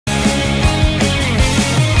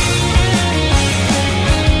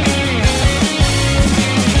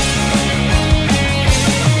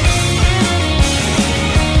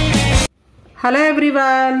Hello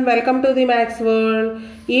everyone, welcome to the Max World.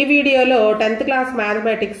 ఈ వీడియోలో 10th class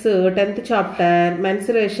mathematics 10th chapter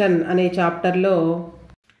mensuration అనే chapter లో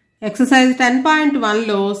exercise 10.1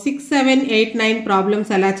 లో 6, 7, 8, 9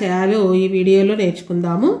 ప్రాబ్లమ్స్ ఎలా చేయాలో ఈ వీడియోలో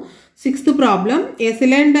నేర్చుకుందాము. 6th problem, A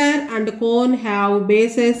cylinder and cone have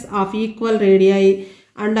bases of equal radii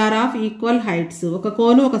and are of equal heights. ఒక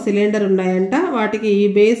కోను ఒక సిలిండర్ ఉన్నాయంట, వాటికి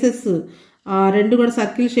బేసెస్ రెండు కూడా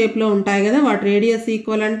సర్కిల్ షేప్ లో ఉంటాయి కదా, వాటి రేడియస్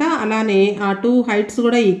ఈక్వల్ అంట, అలానే ఆ టూ హైట్స్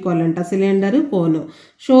కూడా ఈక్వల్ అంట, cylinder కోను.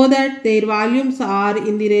 Show that there volumes are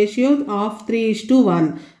in the ratio of 3:1.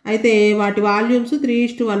 అయితే వాటి వాల్యూమ్స్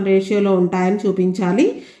 3:1 రేషియోలో ఉంటాయని చూపించాలి.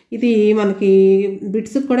 ఇది మనకి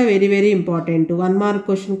బిట్స్ కూడా very very important. 1 mark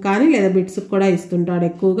question కానీ లేదా బిట్స్ కూడా ఇస్తుంటాడు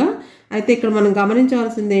ఎక్కువగా. అయితే ఇక్కడ మనం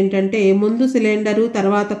గమనించవలసింది ఏంటంటే, ముందు సిలిండరు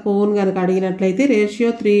తర్వాత కోన్ కనుక అడిగినట్లయితే రేషియో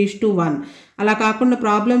 3:1. అలా కాకుండా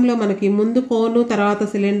ప్రాబ్లంలో మనకి ముందు కోను తర్వాత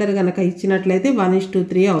సిలిండర్ కనుక ఇచ్చినట్లయితే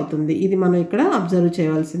 1:3 అవుతుంది. ఇది మనం ఇక్కడ అబ్జర్వ్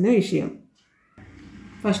చేయవలసిన విషయం.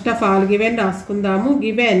 First of all given రాసుకుందాము.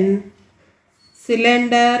 Given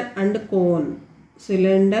cylinder and cone,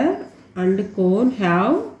 cylinder and cone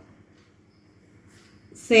have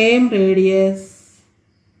same radius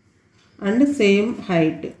and same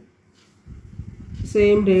height.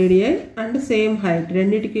 Same radii and same height,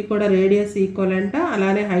 రెండిటికి కూడా రేడియస్ ఈక్వల్ అంట,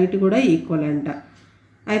 అలానే హైట్ కూడా ఈక్వల్ అంట.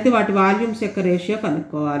 అయితే వాటి వాల్యూమ్స్ యొక్క రేషియో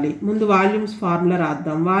కనుక్కోవాలి. ముందు వాల్యూమ్స్ ఫార్ములా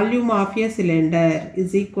రాద్దాం. Volume of A cylinder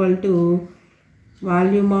is equal to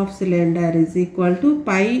volume of cylinder is equal to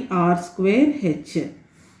πr²h.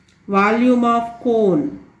 Volume of cone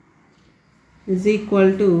is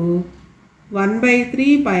equal to 1/3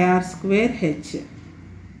 πr²h.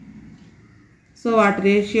 So వాటి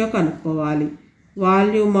రేషియో కనుక్కోవాలి.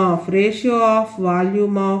 వాల్యూమ్ ఆఫ్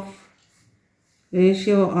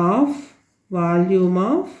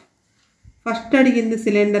ఫస్ట్ అడిగింది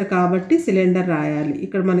సిలిండర్ కాబట్టి cylinder రాయాలి.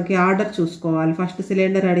 ఇక్కడ మనకి ఆర్డర్ చూసుకోవాలి, first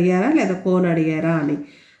cylinder అడిగారా లేదా కోన్ అడిగారా అని.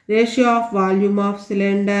 Ratio of volume of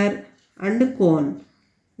cylinder and cone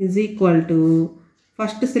is equal to,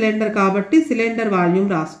 first cylinder కాబట్టి సిలిండర్ వాల్యూమ్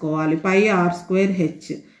రాసుకోవాలి, πr²h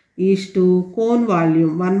is to cone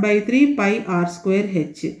volume 1/3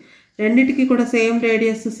 πr²h. రెండిటికి కూడా సేమ్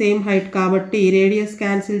రేడియస్ సేమ్ హైట్ కాబట్టి రేడియస్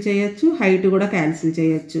క్యాన్సిల్ చేయొచ్చు, హైట్ కూడా క్యాన్సిల్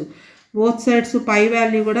చేయొచ్చు. బోత్ సైడ్స్ పై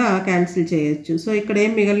వాల్యూ కూడా cancel చేయొచ్చు. సో ఇక్కడ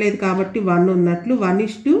ఏం మిగలేదు కాబట్టి 1 ఉన్నట్లు,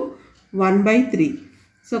 1:1/3.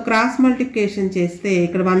 సో క్రాస్ మల్టిప్లికేషన్ చేస్తే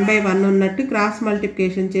ఇక్కడ 1/1 ఉన్నట్టు క్రాస్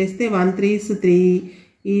మల్టిప్లికేషన్ చేస్తే 1 3s 3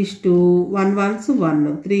 is to 1 1s 1,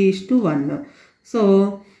 3:1. So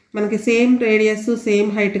మనకి సేమ్ రేడియస్ సేమ్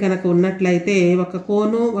హైట్ కనుక ఉన్నట్లయితే ఒక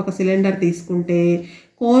కోను ఒక సిలిండర్ తీసుకుంటే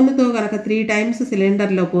కోనుతో కనుక 3 times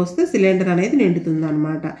సిలిండర్లో పోస్తే సిలిండర్ అనేది నిండుతుంది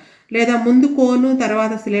అనమాట. లేదా ముందు కోను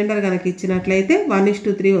తర్వాత సిలిండర్ కనుక ఇచ్చినట్లయితే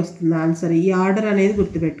 1:3 వస్తుంది ఆన్సర్. ఈ ఆర్డర్ అనేది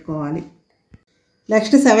గుర్తుపెట్టుకోవాలి.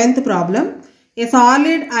 Next 7th problem. A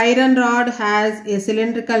solid iron rod has a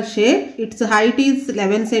cylindrical shape. It's height is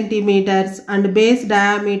 11 centimeters and base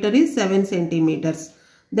diameter is 7 centimeters.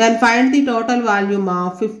 Then find the total volume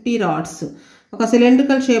of 50 rods. ఒక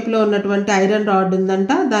సిలిండ్రికల్ షేప్లో ఉన్నటువంటి iron rod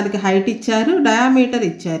ఉందంట, దానికి height ఇచ్చారు, diameter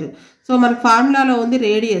ఇచ్చారు. So మనకు ఫార్ములాలో ఉంది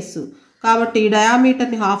radius, కాబట్టి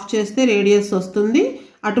డయామీటర్ని హాఫ్ చేస్తే రేడియస్ వస్తుంది.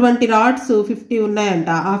 అటువంటి రాడ్స్ 50 ఉన్నాయంట,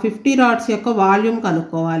 ఆ 50 రాడ్స్ యొక్క వాల్యూమ్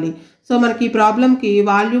కనుక్కోవాలి. సో మనకి ఈ ప్రాబ్లంకి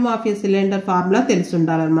volume of A cylinder formula తెలిసి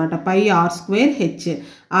ఉండాలన్నమాట, πr²h.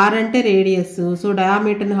 ఆర్ అంటే రేడియస్, సో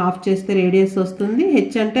డయామీటర్ని హాఫ్ చేస్తే రేడియస్ వస్తుంది,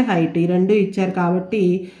 హెచ్ అంటే హైట్. ఈ రెండు ఇచ్చారు కాబట్టి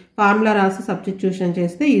ఫార్ములా రాసి సబ్స్టిట్యూషన్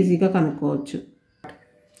చేస్తే ఈజీగా కనుక్కోవచ్చు.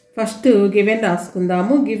 First given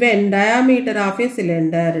రాసుకుందాము. Given diameter of A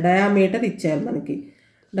cylinder, diameter ఇచ్చారు మనకి.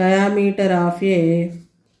 Diameter of A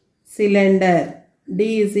cylinder D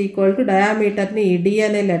is equal to, డయామీటర్ని D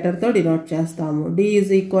అనే లెటర్తో డినోట్ చేస్తాము. D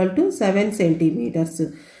is equal to 7 centimeters.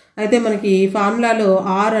 అయితే మనకి ఫార్ములాలో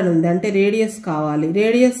R అని ఉంది, అంటే రేడియస్ కావాలి.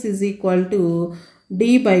 Radius is equal to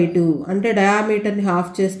D/2, అంటే డయామీటర్ని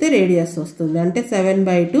హాఫ్ చేస్తే రేడియస్ వస్తుంది, అంటే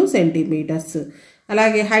 7/2 centimeters.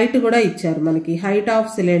 అలాగే హైట్ కూడా ఇచ్చారు మనకి. Height of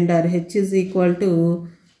cylinder H is equal to,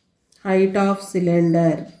 height of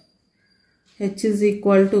cylinder H is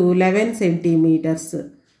equal to 11 centimeters.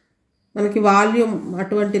 మనకి వాల్యూమ్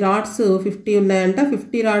అటువంటి రాడ్స్ 50 ఉన్నాయంట,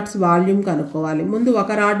 50 రాడ్స్ వాల్యూమ్ కనుక్కోవాలి. ముందు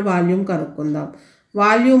ఒక రాడ్ వాల్యూమ్ కనుక్కుందాం.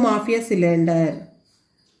 Volume of A cylinder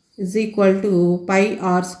is equal to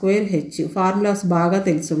πr²h. Formulas బాగా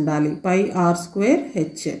తెలిసి ఉండాలి.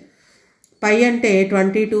 πr²h. పై అంటే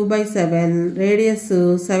 22/7, రేడియస్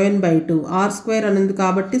 7/2, r² అనేది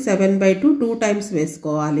కాబట్టి 7/2 2 times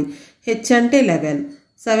వేసుకోవాలి. హెచ్ అంటే 11,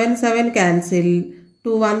 7 7 cancel,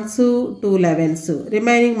 2 1s 2 11s,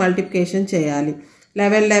 remaining multiplication చేయాలి.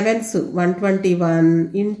 11 11s 121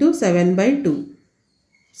 ఇంటూ 7/2.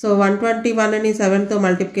 సో 121ని 7తో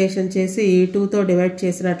మల్టిప్లికేషన్ చేసి 2తో డివైడ్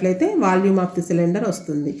చేసినట్లయితే వాల్యూమ్ ఆఫ్ ది సిలిండర్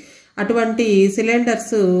వస్తుంది. అటువంటి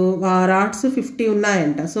సిలిండర్స్ రాడ్స్ 50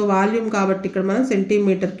 ఉన్నాయంట. సో వాల్యూమ్ కాబట్టి ఇక్కడ మనం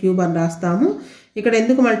సెంటీమీటర్ క్యూబ్ అని రాస్తాము. ఇక్కడ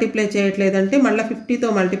ఎందుకు మల్టిప్లై చేయట్లేదంటే మళ్ళీ 50తో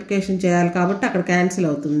మల్టిప్లికేషన్ చేయాలి కాబట్టి అక్కడ క్యాన్సిల్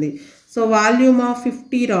అవుతుంది. So volume of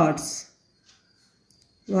 50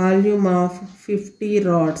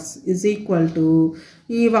 rods is equal to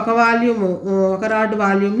ఈ ఒక రాడ్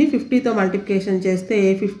వాల్యూమ్ని 50తో మల్టిప్లికేషన్ చేస్తే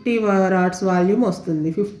 50 రాడ్స్ వాల్యూమ్ వస్తుంది.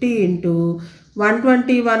 50 ఇంటూ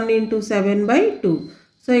 121 ఇంటూ 7/2.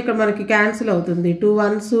 సో ఇక్కడ మనకి క్యాన్సిల్ అవుతుంది. 2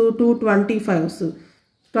 1s 2 25s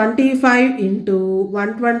 25 ఇంటూ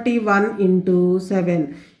 121 ఇంటూ 7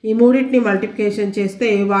 ఈ మూడింటిని మల్టిప్లికేషన్ చేస్తే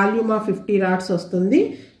వాల్యూమ్ ఆఫ్ 50 రాడ్స్ వస్తుంది.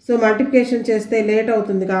 సో మల్టిప్లికేషన్ చేస్తే లేట్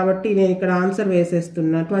అవుతుంది కాబట్టి నేను ఇక్కడ answer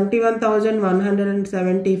వేసేస్తున్నా.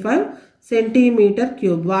 21,175 centimetre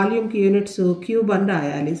cube. వాల్యూమ్కి units cube అని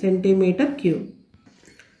రాయాలి, centimetre cube.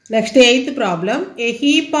 Next 8th problem. A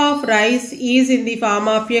heap of rice is in the form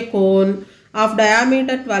of A cone of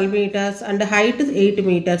diameter 12 meters and height 8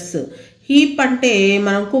 meters. Heap అంటే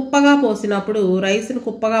మనం కుప్పగా పోసినప్పుడు, రైస్ని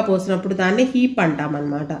కుప్పగా పోసినప్పుడు దాన్ని హీప్ అంటాం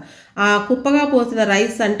అనమాట. ఆ కుప్పగా పోసిన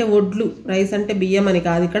రైస్ అంటే ఒడ్లు, రైస్ అంటే బియ్యం అని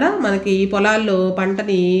కాదు. ఇక్కడ మనకి పొలాల్లో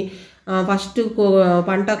పంటని ఫస్ట్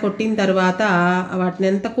పంట కొట్టిన తర్వాత వాటిని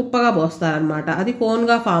ఎంత కుప్పగా పోస్తారనమాట. అది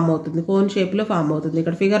కోన్గా ఫామ్ అవుతుంది, కోన్ షేప్లో ఫామ్ అవుతుంది.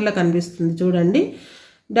 ఇక్కడ ఫిగర్లో కనిపిస్తుంది చూడండి.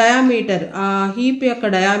 డయామీటర్, ఆ హీప్ యొక్క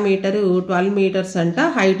డయామీటరు 12 meters అంట.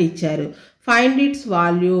 హైట్ ఇచ్చారు. ఫైండ్ ఇట్స్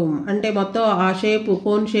వాల్యూమ్ అంటే మొత్తం ఆ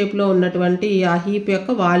కోన్ షేప్లో ఉన్నటువంటి ఆ హీప్ యొక్క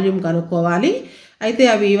వాల్యూమ్ కనుక్కోవాలి. అయితే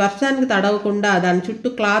అవి వర్షానికి తడవకుండా దాని చుట్టూ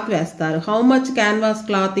క్లాత్ వేస్తారు. How much canvas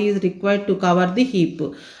cloth is required to cover the heap.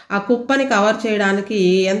 ఆ కుప్పని కవర్ చేయడానికి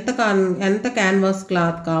ఎంత క్యాన్వాస్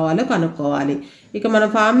క్లాత్ కావాలో కనుక్కోవాలి. ఇక మన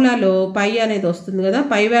ఫార్ములాలో పై అనేది వస్తుంది కదా,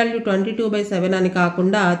 పై వాల్యూ 22/7 అని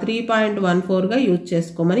కాకుండా 3.14గా యూజ్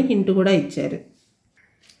చేసుకోమని హింట్ కూడా ఇచ్చారు.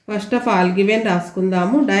 First of all given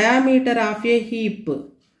రాసుకుందాము. Diameter of A heap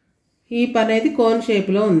అనేది కోన్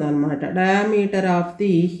షేప్లో ఉందన్నమాట. డయామీటర్ ఆఫ్ ది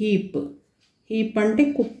హీప్ అంటే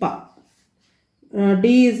కుప్ప. D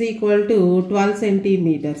is equal to 12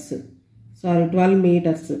 meters.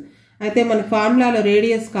 అయితే మనకు ఫార్ములాలో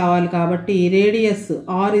రేడియస్ కావాలి కాబట్టి radius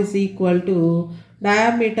R is equal to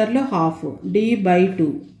డయామీటర్లో half D/2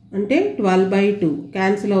 అంటే 12/2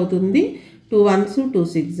 క్యాన్సిల్ అవుతుంది. 2 1s 2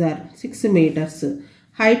 6 meters.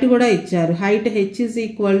 హైట్ కూడా ఇచ్చారు. Height H is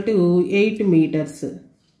equal to 8 meters.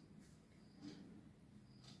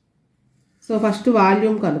 So first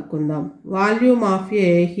volume కనుక్కుందాం. వాల్యూమ్ ఆఫ్ ఏ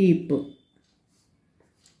హీప్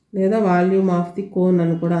లేదా వాల్యూమ్ ఆఫ్ ది కోన్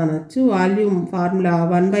అని కూడా అనొచ్చు. Volume formula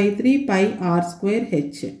 1/3 pi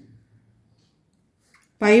r²h.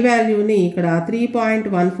 పై వాల్యూని ఇక్కడ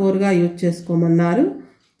 3.14గా use చేసుకోమన్నారు.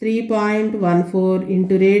 3.14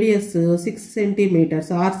 into radius 6 centimeters.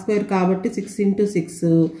 r² కాబట్టి 6 into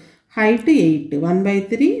 6. హైట్ 8.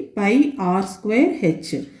 1/3 pi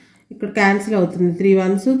r²h. ఇక్కడ క్యాన్సిల్ అవుతుంది. 3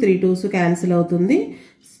 1s 3 2s క్యాన్సిల్ అవుతుంది.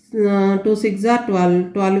 2 6 are 12,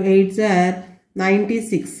 12 8s are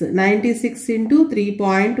 96. 96 into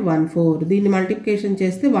 3.14. దీన్ని మల్టిప్లికేషన్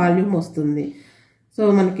చేస్తే వాల్యూమ్ వస్తుంది. సో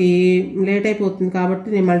మనకి లేట్ అయిపోతుంది కాబట్టి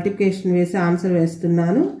నేను మల్టిప్లికేషన్ వేసి ఆన్సర్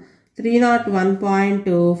వేస్తున్నాను.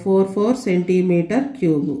 301.44 సెంటీమీటర్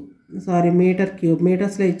క్యూబ్. Metre cube.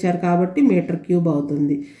 మీటర్స్లో ఇచ్చారు కాబట్టి మీటర్ క్యూబ్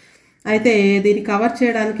అవుతుంది. అయితే దీన్ని కవర్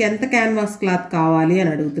చేయడానికి ఎంత క్యాన్వాస్ క్లాత్ కావాలి అని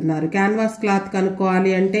అడుగుతున్నారు. క్యాన్వాస్ క్లాత్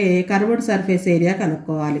కనుక్కోవాలి అంటే కర్వ్డ్ సర్ఫేస్ ఏరియా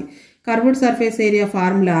కనుక్కోవాలి. Curved surface area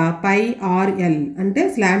formula πRL అంటే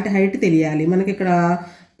స్లాంట్ హైట్ తెలియాలి. మనకి ఇక్కడ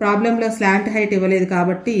ప్రాబ్లంలో స్లాంట్ హైట్ ఇవ్వలేదు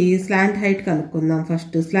కాబట్టి స్లాంట్ హైట్ కనుక్కుందాం.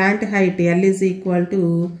 First slant height L is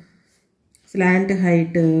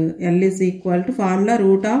equal to formula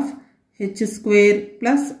 √h²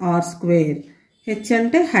 plus r². H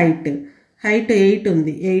అంటే హైట్ 8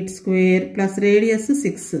 ఉంది. 8² ప్లస్ రేడియస్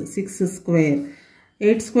 6²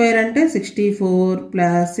 8² అంటే 64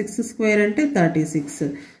 ప్లస్ 6² అంటే 36.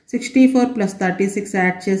 64 ప్లస్ 36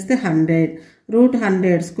 యాడ్ చేస్తే 100.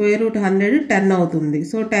 √100 10 అవుతుంది.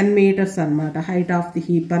 సో 10 meters అనమాట. హైట్ ఆఫ్ ది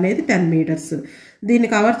హీప్ అనేది 10 meters. దీన్ని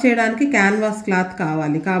కవర్ చేయడానికి క్యాన్వాస్ క్లాత్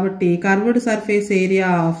కావాలి కాబట్టి curved surface area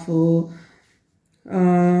of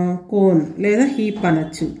cone లేదా హీప్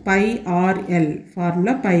అనొచ్చు. πRL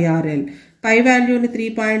formula πRL. పై వాల్యూని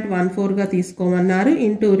 3.14గా తీసుకోమన్నారు.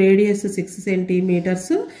 Into radius 6 centimeters.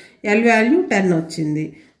 L value 10 వచ్చింది.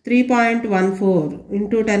 3.14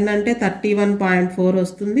 ఇంటూ 10 అంటే 31.4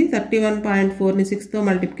 వస్తుంది. 31.4ని 6తో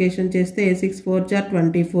మల్టిప్లికేషన్ చేస్తే 6 4 jar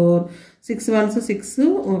 24, 6 1s 6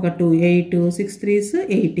 1 2 8, 6 3s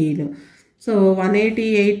 18. So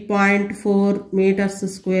 188.4 meters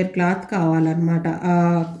square cloth కావాలన్నమాట ఆ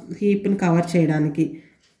హీప్ని కవర్ చేయడానికి.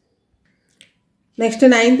 Next,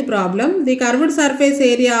 ninth problem. The curved surface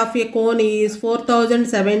area of a cone is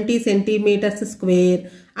 4070 centimeters square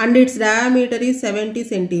and its diameter is 70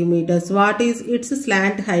 centimeters. What is its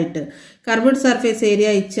slant height? Curved surface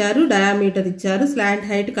area ఇచ్చారు, diameter ఇచ్చారు, slant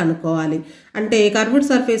height కనుక్కోవాలి. అంటే curved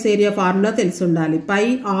surface area formula తెలిసి ఉండాలి. పై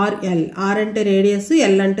R L, are అంటే radius,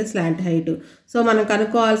 L అంటే slant height. So మనం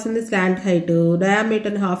కనుక్కోవాల్సింది slant height.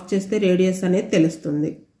 డయామీటర్ని half చేస్తే రేడియస్ అనేది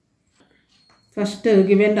తెలుస్తుంది. First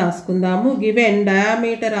given రాసుకుందాము. Given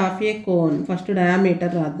diameter of A cone. First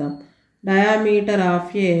diameter రాద్దాం. Diameter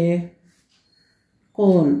of A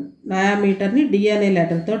cone, డయామీటర్ని D అనే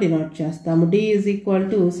లెటర్తో డినోట్ చేస్తాము. D is equal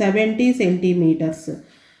to 70 centimetres.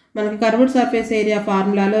 మనకి కర్వ్డ్ సర్ఫేస్ ఏరియా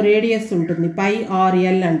ఫార్ములాలో రేడియస్ ఉంటుంది, పై R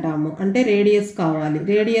L అంటాము. అంటే రేడియస్ కావాలి.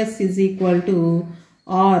 Radius is equal to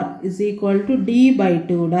are is equal to D by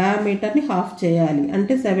 2. డయామీటర్ని half చేయాలి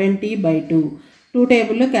అంటే 70/2. 2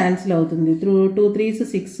 టేబుల్లో క్యాన్సిల్ అవుతుంది. 2 3s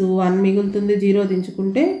 6, 1 మిగులుతుంది, 0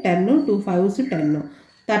 దించుకుంటే 10, 2 5s 10,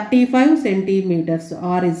 35 centimetres.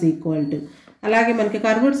 Are is equal to, అలాగే మనకి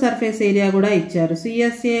కర్వ్డ్ సర్ఫేస్ ఏరియా కూడా ఇచ్చారు.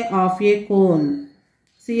 CSA of A cone,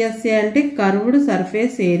 CSA అంటే curved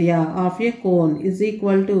surface area of A cone is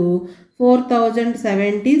equal to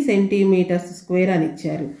 4070 centimetres square అని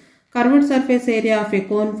ఇచ్చారు. Curved surface area of A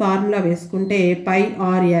cone formula వేసుకుంటే పై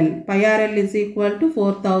RL, pi RL is equal to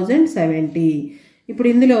 4070. ఇప్పుడు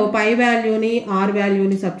ఇందులో పై వాల్యూని are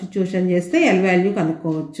వాల్యూని సబ్స్టిట్యూషన్ చేస్తే L value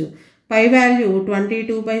కనుక్కోవచ్చు. పై value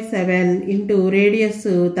 22/7 into radius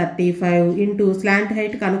 35 into slant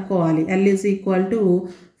height కనుక్కోవాలి. L is equal to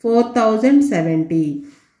 4070.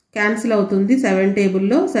 Cancel అవుతుంది 7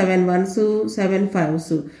 టేబుల్లో, 7 1s 7 5s,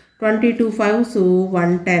 22 5s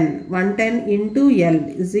 110 into L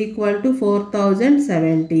is equal to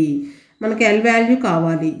 4070. మనకి ఎల్ వాల్యూ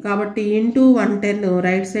కావాలి కాబట్టి ఇంటూ 110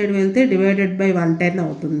 రైట్ సైడ్ వెళ్తే డివైడెడ్ బై 110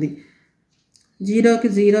 అవుతుంది. 0కి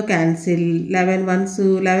 0 క్యాన్సిల్, 11 1s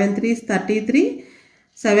 11 3s 33,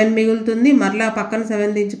 7 మిగులుతుంది. మరలా పక్కన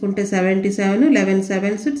 7 దించుకుంటే 77, 11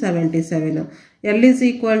 7s 77. L is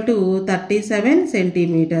equal to 37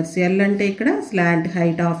 centimetres. L అంటే ఇక్కడ slant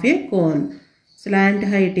height of A cone. Slant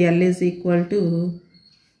height L is equal to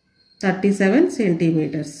 37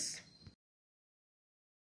 centimetres.